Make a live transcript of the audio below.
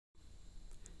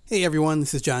Hey everyone,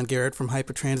 this is John Garrett from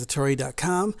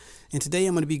hypertransitory.com, and today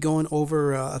I'm going to be going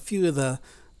over a few of the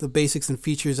basics and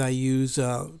features I use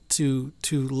to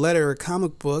letter a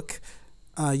comic book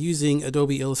using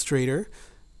Adobe Illustrator.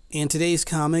 And today's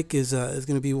comic is going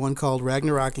to be one called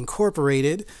Ragnaroc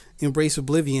Incorporated, Embrace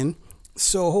Oblivion.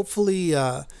 So hopefully,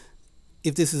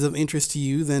 if this is of interest to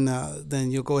you, then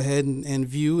you'll go ahead and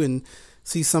view and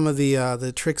see some of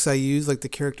the tricks I use, like the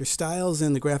character styles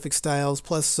and the graphic styles,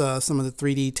 plus some of the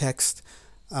 3D text,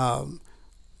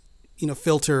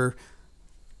 filter,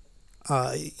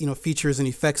 features and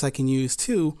effects I can use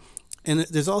too. And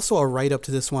there's also a write-up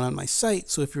to this one on my site,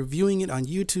 so if you're viewing it on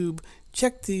YouTube,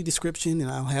 check the description and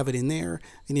I'll have it in there.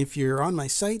 And if you're on my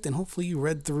site, then hopefully you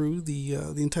read through the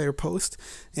entire post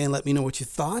and let me know what you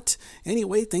thought.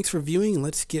 Anyway, thanks for viewing, and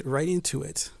let's get right into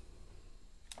it.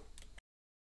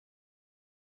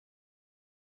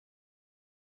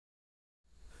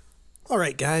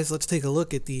 Alright guys, let's take a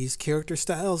look at these character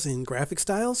styles and graphic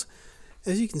styles.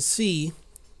 As you can see,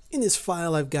 in this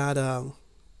file I've got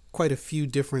quite a few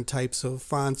different types of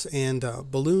fonts and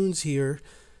balloons here.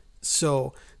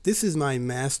 So this is my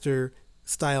master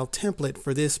style template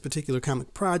for this particular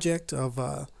comic project of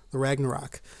the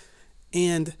Ragnaroc.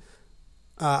 And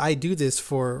I do this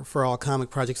for all comic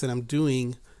projects that I'm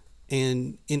doing.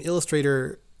 And in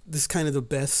Illustrator, this is kind of the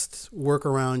best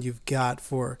workaround you've got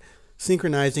for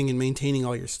synchronizing and maintaining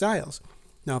all your styles.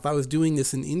 Now, if I was doing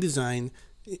this in InDesign,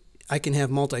 I can have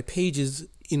multi-pages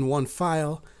in one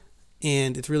file,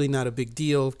 and it's really not a big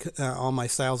deal. All my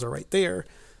styles are right there,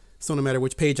 so no matter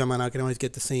which page I'm on, I can always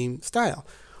get the same style.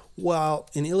 While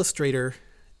in Illustrator,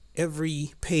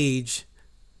 every page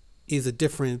is a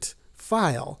different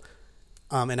file,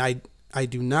 and I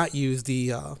do not use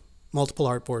the multiple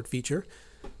artboard feature,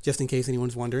 just in case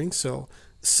anyone's wondering. So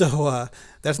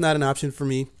that's not an option for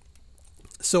me.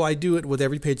 So I do it with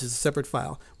every page as a separate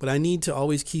file, but I need to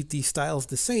always keep these styles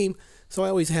the same, so I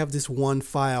always have this one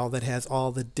file that has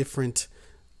all the different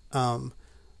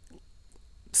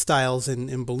styles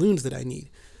and balloons that I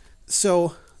need.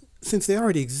 So since they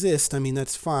already exist, I mean,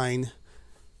 that's fine.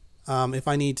 If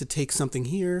I need to take something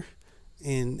here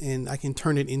and I can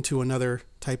turn it into another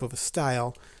type of a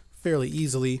style fairly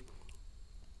easily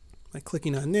by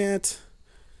clicking on that,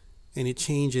 and it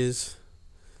changes.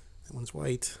 That one's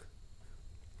white.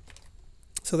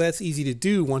 So that's easy to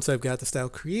do once I've got the style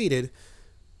created.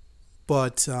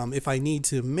 But if I need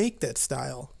to make that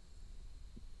style,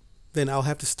 then I'll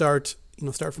have to start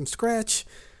from scratch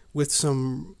with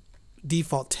some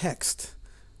default text,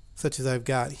 such as I've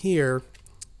got here.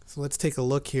 So let's take a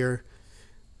look here.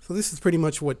 So this is pretty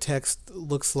much what text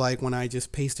looks like when I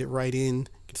just paste it right in. You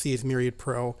can see it's Myriad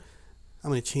Pro. I'm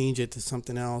going to change it to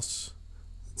something else.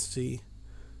 Let's see.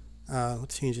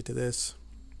 Let's change it to this.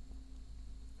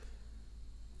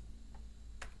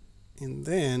 And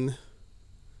then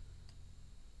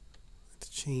let's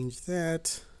change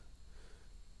that.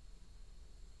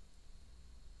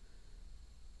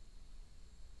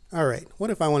 All right,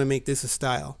 what if I want to make this a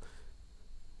style?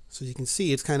 So you can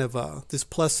see it's kind of this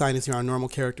plus sign is here on normal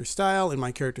character style in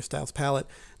my character styles palette.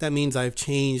 That means I've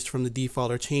changed from the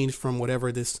default or changed from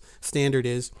whatever this standard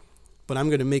is, but I'm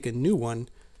going to make a new one.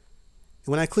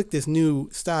 And when I click this new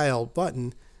style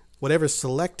button, whatever's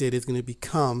selected is going to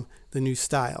become the new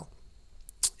style.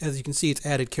 As you can see, it's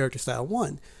added character style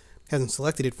 1. It hasn't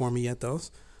selected it for me yet though.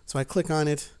 So I click on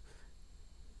it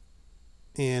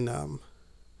and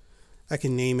I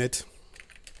can name it.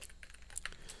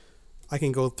 I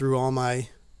can go through all my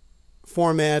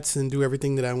formats and do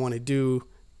everything that I want to do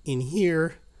in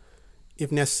here.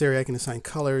 If necessary, I can assign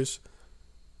colors.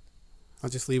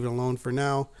 I'll just leave it alone for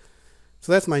now.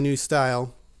 So that's my new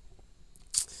style.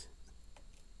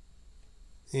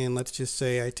 And let's just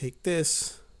say I take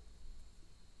this.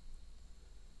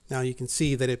 Now you can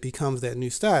see that it becomes that new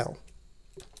style.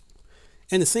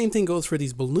 And the same thing goes for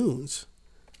these balloons.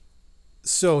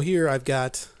 So here I've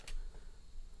got,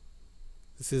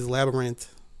 this is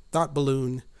Labyrinth Dot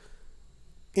Balloon.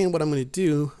 And what I'm going to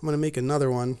do, I'm going to make another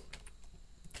one.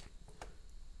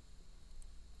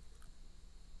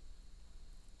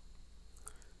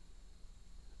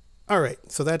 Alright,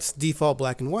 so that's default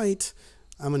black and white.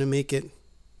 I'm going to make it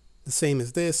the same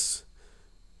as this.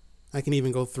 I can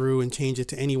even go through and change it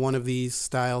to any one of these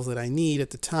styles that I need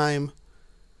at the time.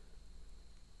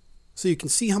 So you can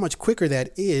see how much quicker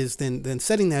that is than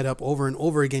setting that up over and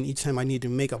over again each time I need to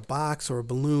make a box or a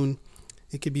balloon.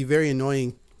 It could be very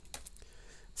annoying.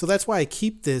 So that's why I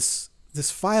keep this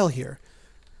file here.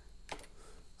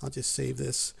 I'll just save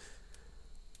this.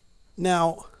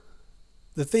 Now,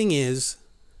 the thing is,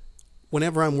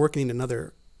 whenever I'm working in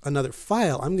another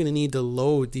file, I'm going to need to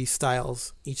load these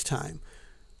styles each time.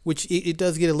 which it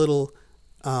does get a little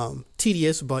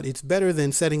tedious, but it's better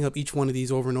than setting up each one of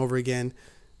these over and over again.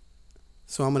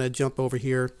 So I'm going to jump over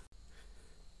here.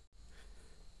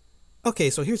 Okay,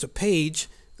 so here's a page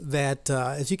that,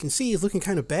 as you can see, is looking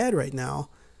kind of bad right now.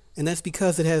 And that's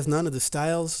because it has none of the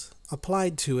styles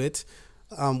applied to it.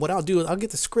 What I'll do is I'll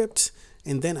get the script,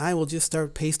 and then I will just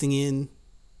start pasting in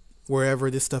wherever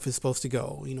this stuff is supposed to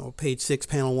go. You know, page 6,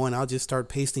 panel 1, I'll just start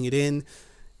pasting it in.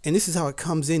 And this is how it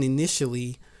comes in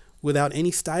initially without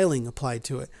any styling applied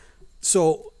to it.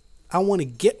 So I want to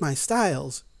get my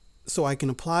styles so I can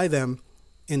apply them.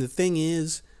 And the thing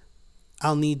is,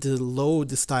 I'll need to load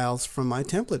the styles from my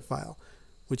template file,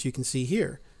 which you can see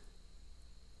here.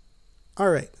 All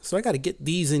right, so I got to get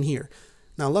these in here.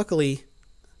 Now, luckily,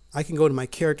 I can go to my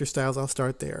character styles. I'll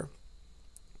start there.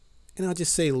 And I'll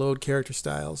just say load character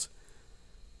styles.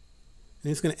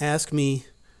 And it's going to ask me,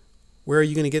 where are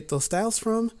you going to get those styles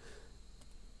from?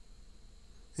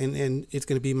 And it's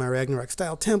going to be my Ragnaroc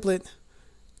style template.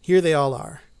 Here they all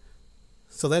are.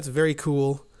 So that's very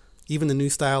cool. Even the new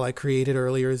style I created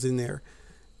earlier is in there.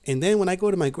 And then when I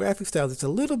go to my graphic styles, it's a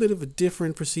little bit of a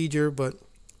different procedure, but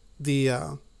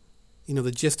the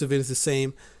the gist of it is the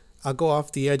same. I'll go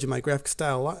off the edge of my graphic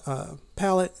style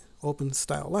palette, open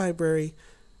style library,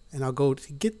 and I'll go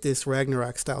to get this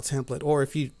Ragnaroc style template. Or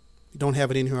if you don't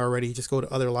have it in here already, just go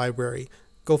to other library,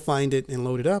 go find it and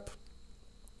load it up.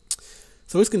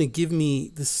 So it's going to give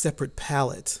me this separate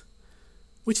palette,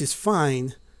 which is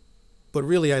fine, but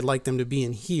really I'd like them to be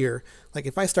in here. Like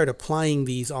if I start applying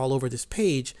these all over this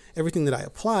page, everything that I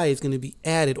apply is going to be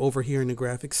added over here in the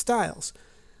graphic styles.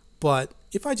 But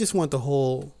if I just want the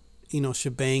whole,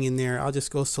 shebang in there, I'll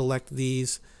just go select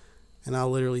these and I'll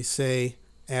literally say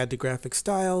add to graphic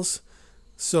styles.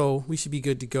 So we should be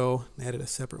good to go. I added a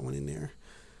separate one in there.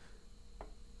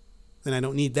 Then I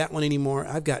don't need that one anymore.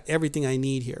 I've got everything I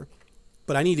need here.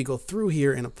 But I need to go through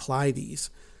here and apply these.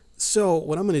 So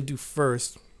what I'm going to do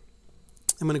first,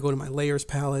 I'm going to go to my layers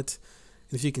palette.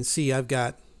 And as you can see, I've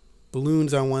got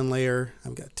balloons on one layer.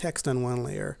 I've got text on one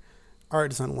layer.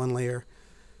 Art is on one layer.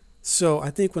 So I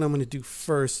think what I'm going to do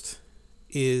first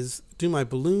is do my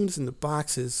balloons in the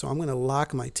boxes. So I'm going to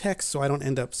lock my text so I don't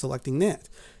end up selecting that.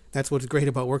 That's what's great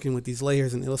about working with these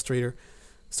layers in Illustrator.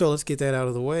 So let's get that out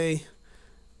of the way.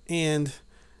 And,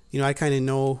 I kind of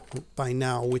know by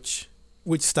now which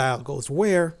style goes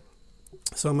where.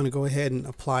 So I'm going to go ahead and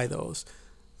apply those.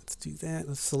 Let's do that.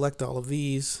 Let's select all of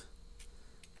these.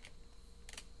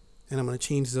 And I'm going to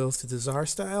change those to the czar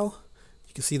style.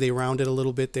 You can see they rounded a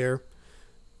little bit there.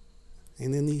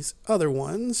 And then these other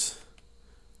ones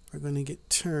are going to get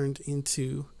turned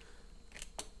into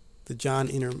the John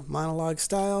inner monologue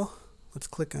style. Let's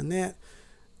click on that.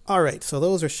 All right, so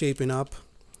those are shaping up.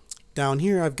 Down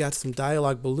here, I've got some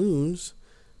dialogue balloons.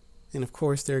 And of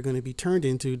course, they're going to be turned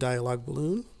into dialogue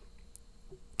balloon.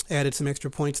 Added some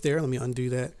extra points there. Let me undo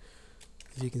that.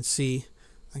 As you can see,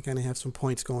 I kind of have some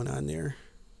points going on there,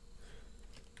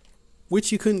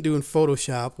 which you couldn't do in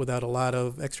Photoshop without a lot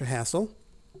of extra hassle.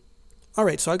 All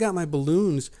right, so I got my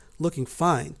balloons looking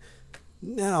fine.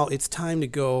 Now it's time to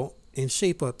go and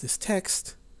shape up this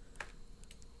text.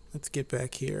 Let's get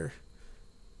back here.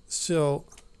 So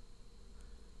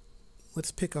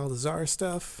let's pick all the czar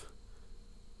stuff.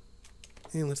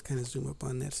 And let's kind of zoom up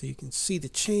on that so you can see the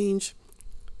change.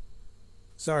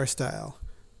 Czar style.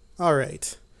 All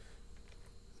right.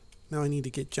 Now I need to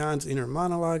get John's inner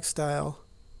monologue style.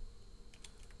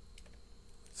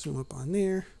 Zoom up on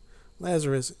there.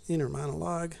 Lazarus inner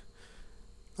monologue.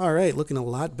 All right, looking a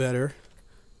lot better.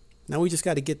 Now we just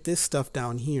got to get this stuff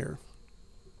down here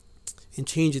and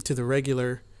change it to the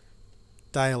regular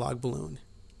dialogue balloon.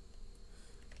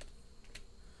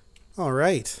 All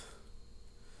right.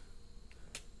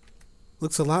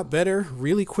 Looks a lot better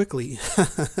really quickly.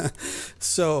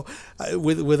 So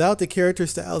without the character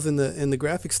styles and the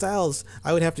graphic styles,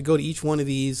 I would have to go to each one of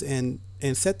these and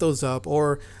set those up,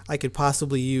 or I could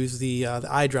possibly use the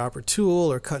eyedropper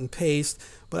tool or cut and paste.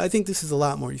 But I think this is a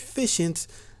lot more efficient.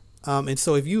 And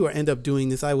so if you end up doing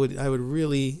this, I would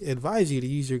really advise you to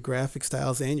use your graphic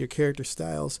styles and your character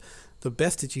styles the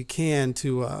best that you can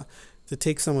to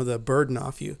take some of the burden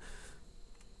off you.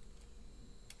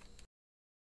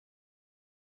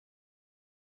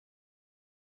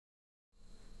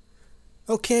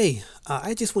 Okay,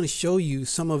 I just want to show you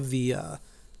some of the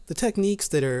techniques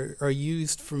that are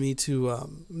used for me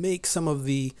to make some of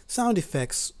the sound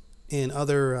effects and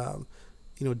other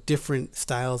different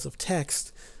styles of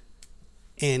text,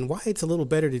 and why it's a little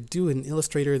better to do in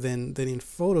Illustrator than in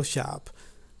Photoshop.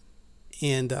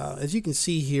 And as you can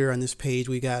see here on this page,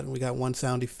 we got one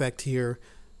sound effect here,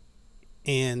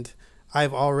 and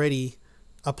I've already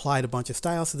applied a bunch of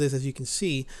styles to this, as you can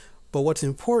see. But what's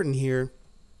important here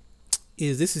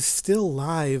is this is still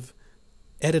live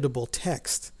editable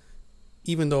text.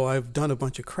 Even though I've done a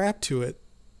bunch of crap to it,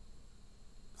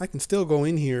 I can still go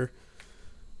in here,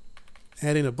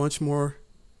 add in a bunch more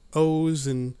O's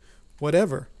and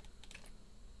whatever.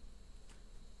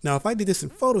 Now, if I did this in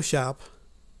Photoshop,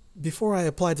 before I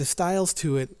apply the styles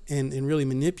to it and really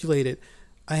manipulate it,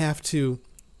 I have to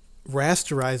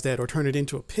rasterize that or turn it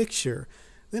into a picture.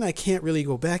 Then I can't really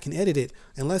go back and edit it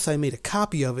unless I made a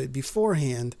copy of it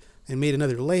beforehand and made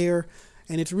another layer.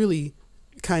 And it's really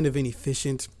kind of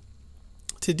inefficient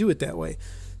to do it that way.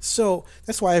 So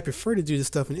that's why I prefer to do this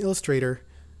stuff in Illustrator.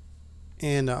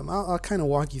 And I'll kind of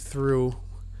walk you through.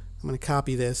 I'm going to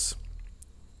copy this.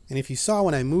 And if you saw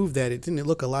when I moved that, it didn't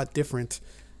look a lot different.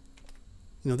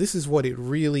 You know, this is what it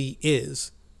really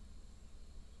is.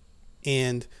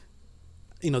 And,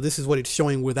 you know, this is what it's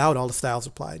showing without all the styles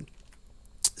applied.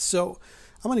 So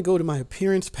I'm going to go to my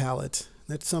appearance palette.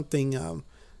 That's something, a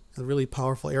really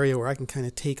powerful area where I can kind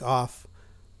of take off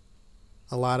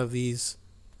a lot of these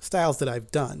styles that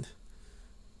I've done.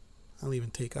 I'll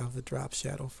even take off the drop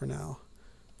shadow for now.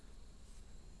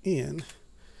 And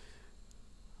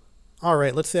all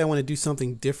right, let's say I want to do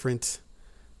something different.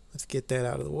 Let's get that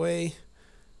out of the way.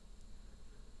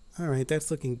 All right,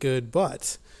 that's looking good,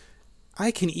 but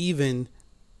I can even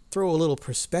throw a little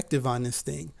perspective on this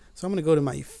thing. So I'm going to go to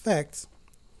my effects,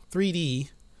 3D.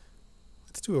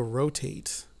 Let's do a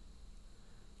rotate.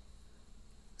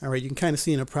 All right, you can kind of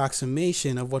see an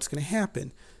approximation of what's going to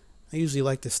happen. I usually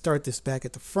like to start this back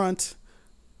at the front,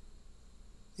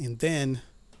 and then,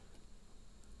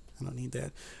 I don't need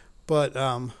that, but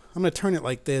I'm going to turn it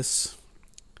like this.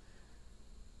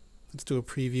 Let's do a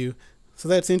preview. So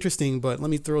that's interesting, but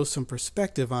let me throw some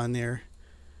perspective on there.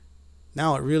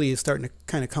 Now it really is starting to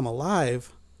kind of come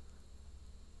alive.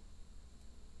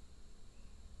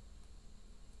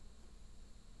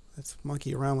 Let's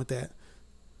monkey around with that.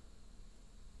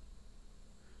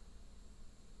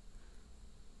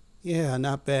 Yeah,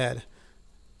 not bad.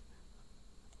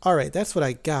 All right, that's what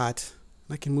I got.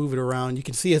 I can move it around. You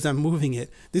can see as I'm moving it,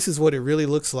 this is what it really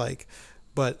looks like,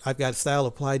 but I've got style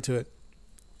applied to it.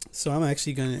 So I'm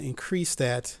actually going to increase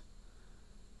that.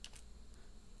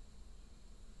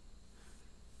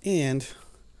 And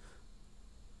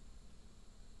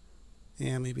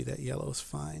yeah, maybe that yellow is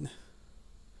fine.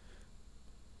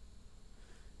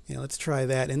 Yeah, let's try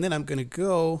that. And then I'm going to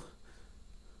go,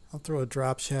 I'll throw a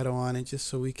drop shadow on it just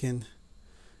so we can,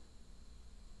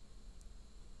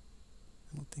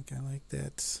 I don't think I like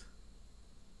that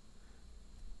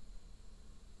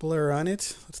blur on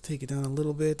it. Let's take it down a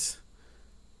little bit.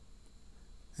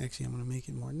 Actually, I'm going to make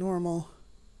it more normal.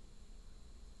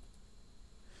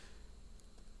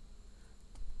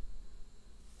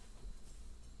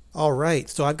 All right,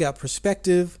 so I've got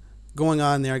perspective going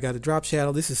on there. I got a drop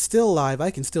shadow. This is still live.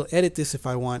 I can still edit this if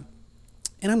I want.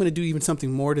 And I'm going to do even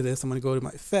something more to this. I'm going to go to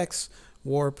my effects,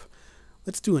 warp.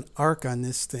 Let's do an arc on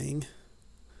this thing.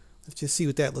 Let's just see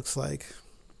what that looks like.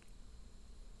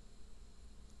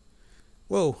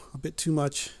 Whoa, a bit too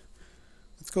much.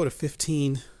 Let's go to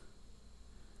 15.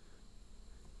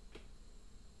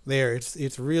 There,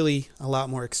 it's really a lot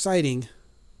more exciting.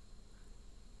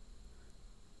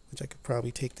 Which I could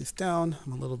probably take this down.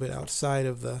 I'm a little bit outside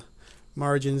of the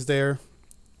margins there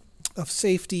of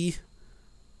safety.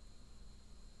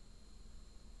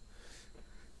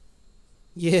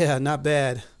 Yeah, not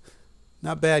bad.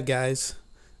 Not bad, guys.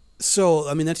 So,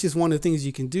 I mean, that's just one of the things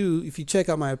you can do. If you check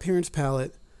out my appearance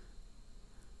palette,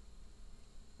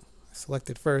 I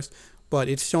selected first, but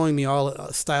it's showing me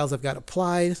all styles I've got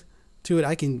applied to it.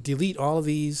 I can delete all of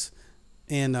these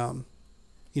and,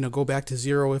 you know, go back to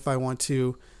 0 if I want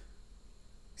to.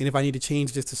 And if I need to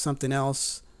change this to something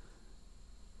else,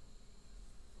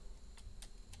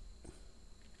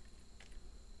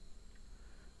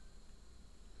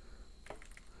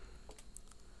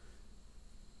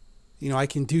 you know, I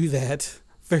can do that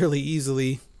fairly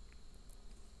easily.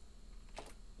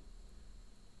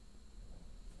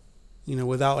 You know,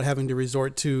 without having to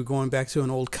resort to going back to an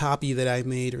old copy that I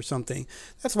made or something.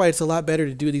 That's why it's a lot better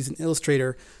to do these in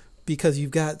Illustrator, because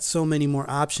you've got so many more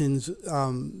options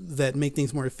that make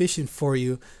things more efficient for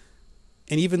you.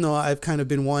 And even though I've kind of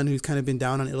been one who's kind of been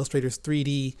down on Illustrator's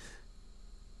 3D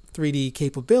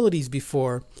capabilities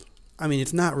before, I mean,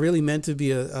 it's not really meant to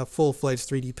be a full-fledged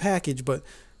 3D package, but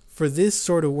for this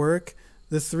sort of work,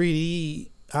 the 3D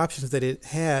options that it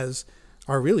has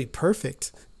are really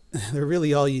perfect. They're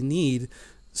really all you need.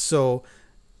 So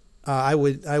I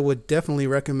would definitely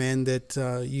recommend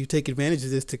that you take advantage of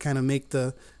this to kind of make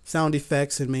the sound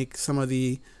effects and make some of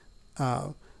the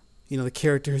you the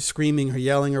character is screaming or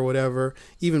yelling or whatever,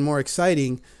 even more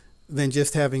exciting than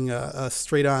just having a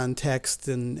straight on text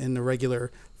and the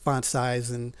regular font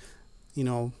size and,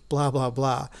 blah, blah,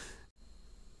 blah.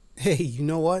 Hey, you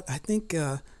know what? I think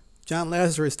John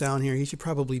Lazarus down here, he should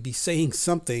probably be saying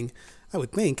something, I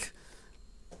would think.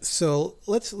 So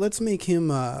let's make him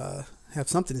have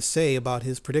something to say about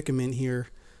his predicament here.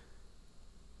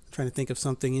 I'm trying to think of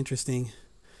something interesting,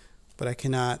 but I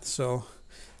cannot. So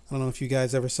I don't know if you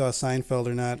guys ever saw Seinfeld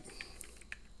or not.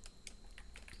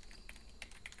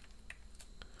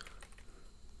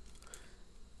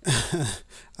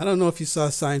 I don't know if you saw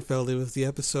Seinfeld. It was the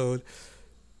episode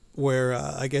where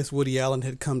I guess Woody Allen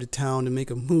had come to town to make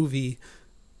a movie,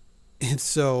 and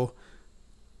so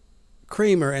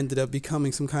Kramer ended up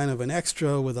becoming some kind of an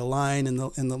extra with a line, and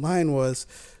the line was,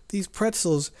 "These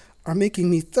pretzels are making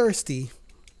me thirsty."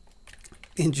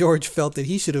 And George felt that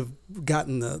he should have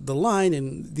gotten the line,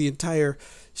 and the entire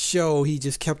show he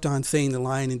just kept on saying the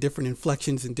line in different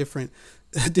inflections and different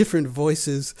different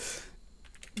voices.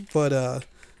 But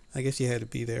I guess you had to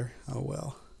be there. Oh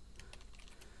well.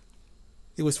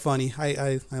 It was funny.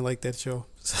 I like that show.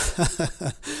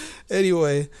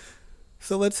 Anyway,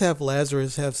 so let's have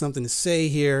Lazarus have something to say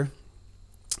here.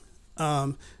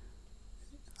 I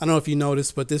don't know if you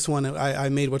noticed, but this one I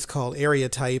made what's called area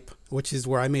type, which is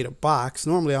where I made a box.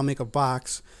 Normally I'll make a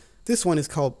box. This one is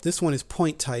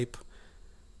point type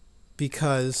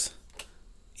because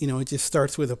it just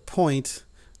starts with a point.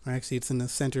 Or actually, it's in the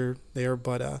center there,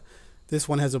 but this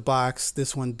one has a box.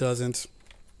 This one doesn't.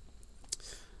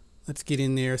 Let's get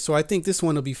in there. So I think this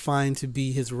one will be fine to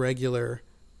be his regular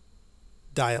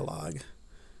dialogue.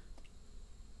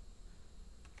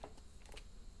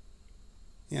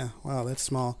 Yeah, wow, that's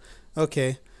small.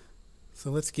 Okay, so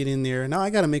let's get in there. Now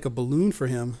I got to make a balloon for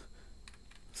him.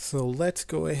 So let's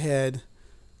go ahead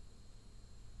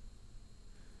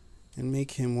and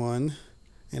make him one.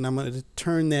 And I'm going to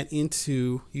turn that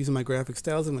into, using my graphic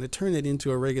styles, I'm going to turn that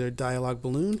into a regular dialogue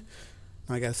balloon.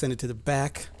 Now I got to send it to the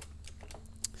back.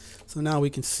 So now we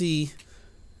can see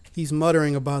he's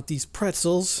muttering about these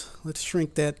pretzels. Let's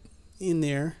shrink that in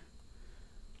there.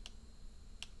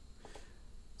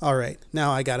 All right,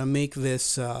 now I got to make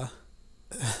this I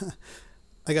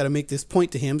got to make this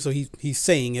point to him so he's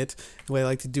saying it. The way I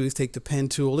like to do is take the pen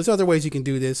tool. There's other ways you can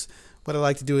do this, but I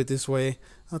like to do it this way.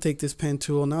 I'll take this pen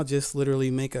tool and I'll just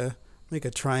literally make a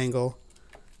triangle.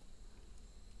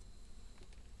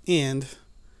 And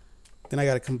then I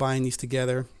got to combine these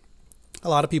together. A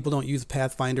lot of people don't use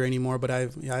Pathfinder anymore, but I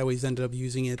always ended up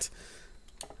using it.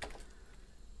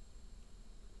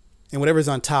 And whatever's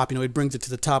on top, it brings it to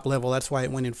the top level. That's why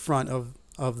it went in front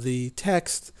of the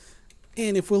text.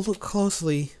 And if we'll look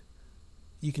closely,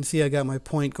 you can see I got my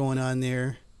point going on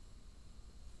there,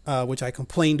 which I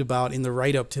complained about in the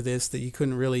write-up to this, that you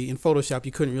couldn't really, in Photoshop,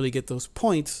 you couldn't really get those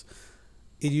points.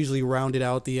 It usually rounded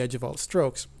out the edge of all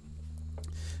strokes.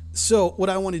 So what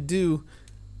I want to do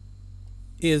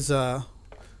is we'll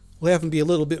have him be a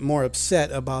little bit more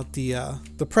upset about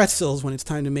the pretzels when it's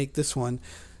time to make this one.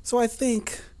 So I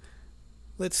think,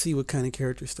 let's see what kind of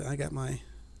character style. I got my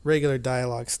regular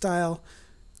dialogue style.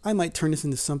 I might turn this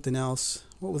into something else.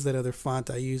 What was that other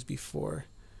font I used before?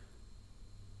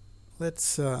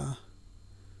 Let's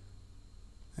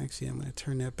actually, I'm going to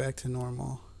turn that back to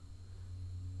normal,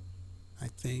 I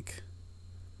think.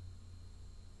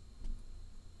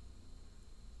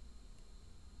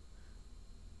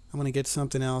 I'm going to get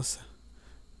something else.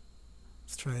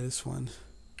 Let's try this one.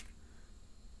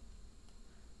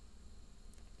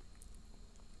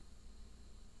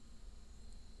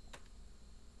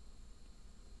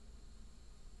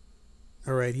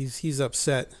 All right, he's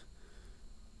upset.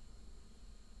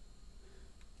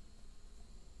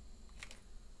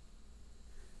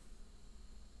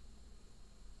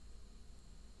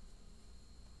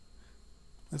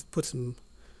 Let's put some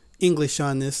English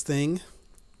on this thing.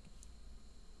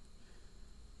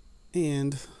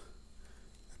 And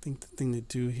I think the thing to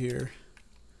do here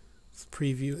is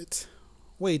preview it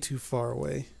way too far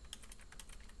away.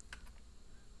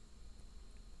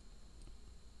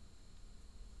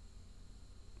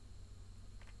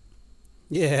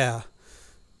 Yeah.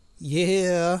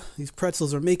 Yeah. These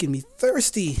pretzels are making me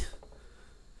thirsty.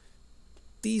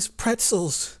 These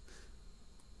pretzels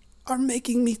are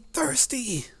making me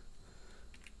thirsty.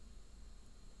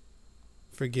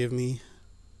 Forgive me.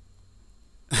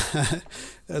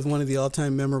 That's one of the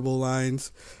all-time memorable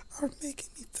lines. Are making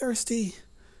me thirsty.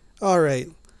 All right.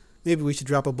 Maybe we should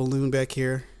drop a balloon back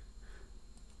here.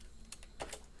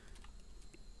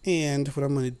 And what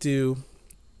I'm going to do,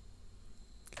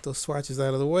 get those swatches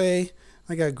out of the way.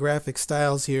 I got graphic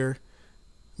styles here.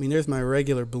 I mean, there's my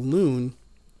regular balloon.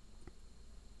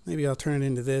 Maybe I'll turn it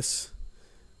into this.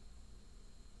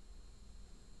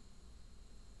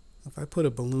 If I put a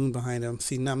balloon behind him,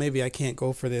 see, now maybe I can't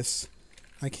go for this.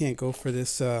 I can't go for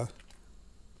this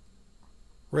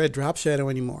red drop shadow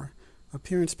anymore.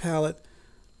 Appearance palette,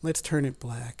 let's turn it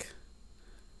black.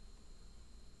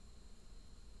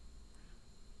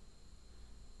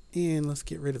 And let's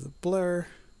get rid of the blur.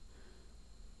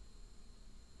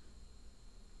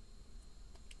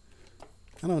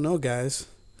 I don't know, guys.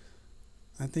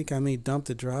 I think I may dump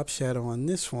the drop shadow on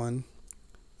this one.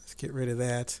 Let's get rid of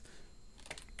that.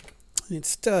 And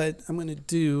instead, I'm going to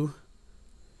do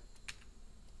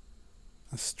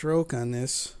a stroke on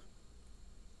this.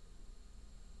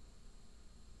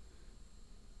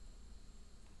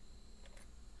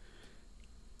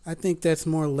 I think that's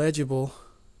more legible.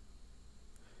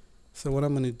 So what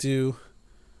I'm going to do,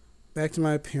 back to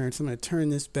my appearance, I'm going to turn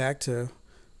this back to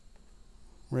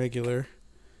regular.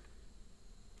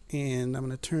 And I'm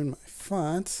going to turn my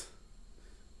font.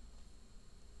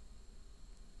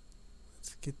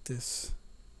 Let's get this.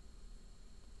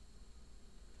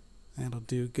 That'll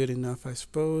do good enough, I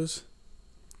suppose.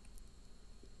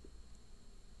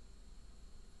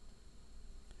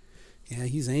 Yeah,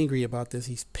 he's angry about this.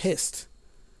 He's pissed.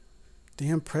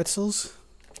 Damn pretzels.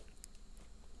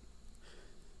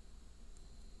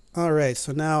 Alright,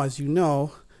 so now, as you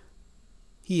know,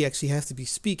 he actually has to be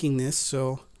speaking this,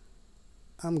 so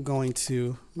I'm going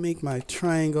to make my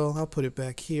triangle. I'll put it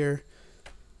back here.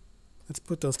 Let's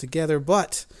put those together.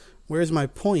 But where's my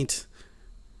point?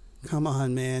 Come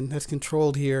on, man. That's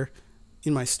controlled here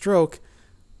in my stroke.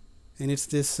 And it's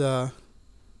this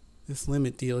this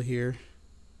limit deal here.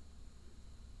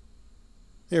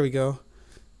 There we go.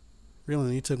 Really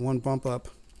only took one bump up.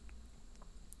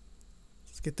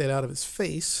 Let's get that out of his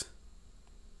face.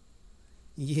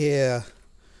 Yeah.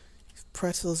 These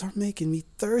pretzels are making me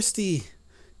thirsty.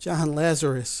 John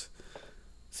Lazarus.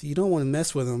 So you don't want to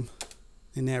mess with him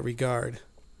in that regard.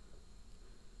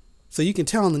 So you can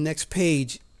tell on the next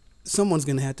page, someone's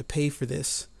going to have to pay for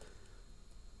this.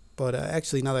 But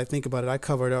actually, now that I think about it, I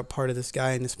covered up part of this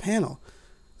guy in this panel.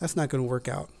 That's not going to work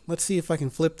out. Let's see if I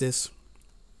can flip this.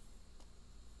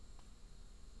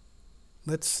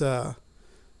 Let's, let's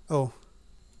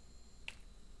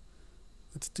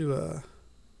do a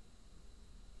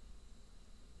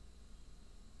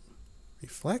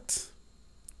reflect.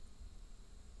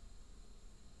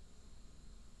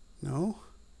 No.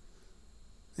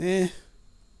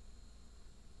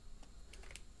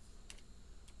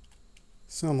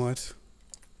 Somewhat.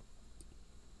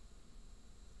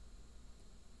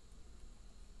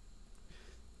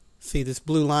 See, this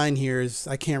blue line here is,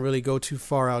 I can't really go too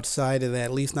far outside of that,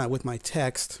 at least not with my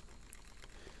text.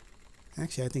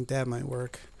 Actually, I think that might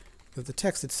work, because the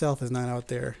text itself is not out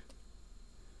there.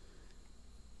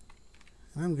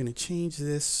 I'm going to change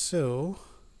this so...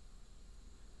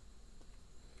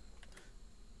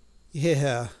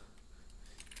 Yeah.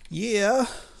 Yeah.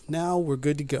 Now we're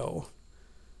good to go.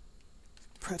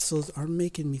 Pretzels are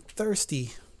making me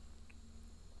thirsty.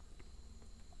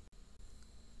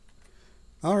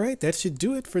 Alright, that should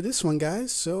do it for this one,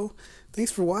 guys. So,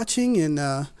 thanks for watching, and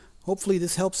hopefully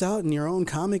this helps out in your own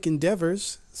comic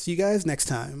endeavors. See you guys next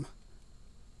time.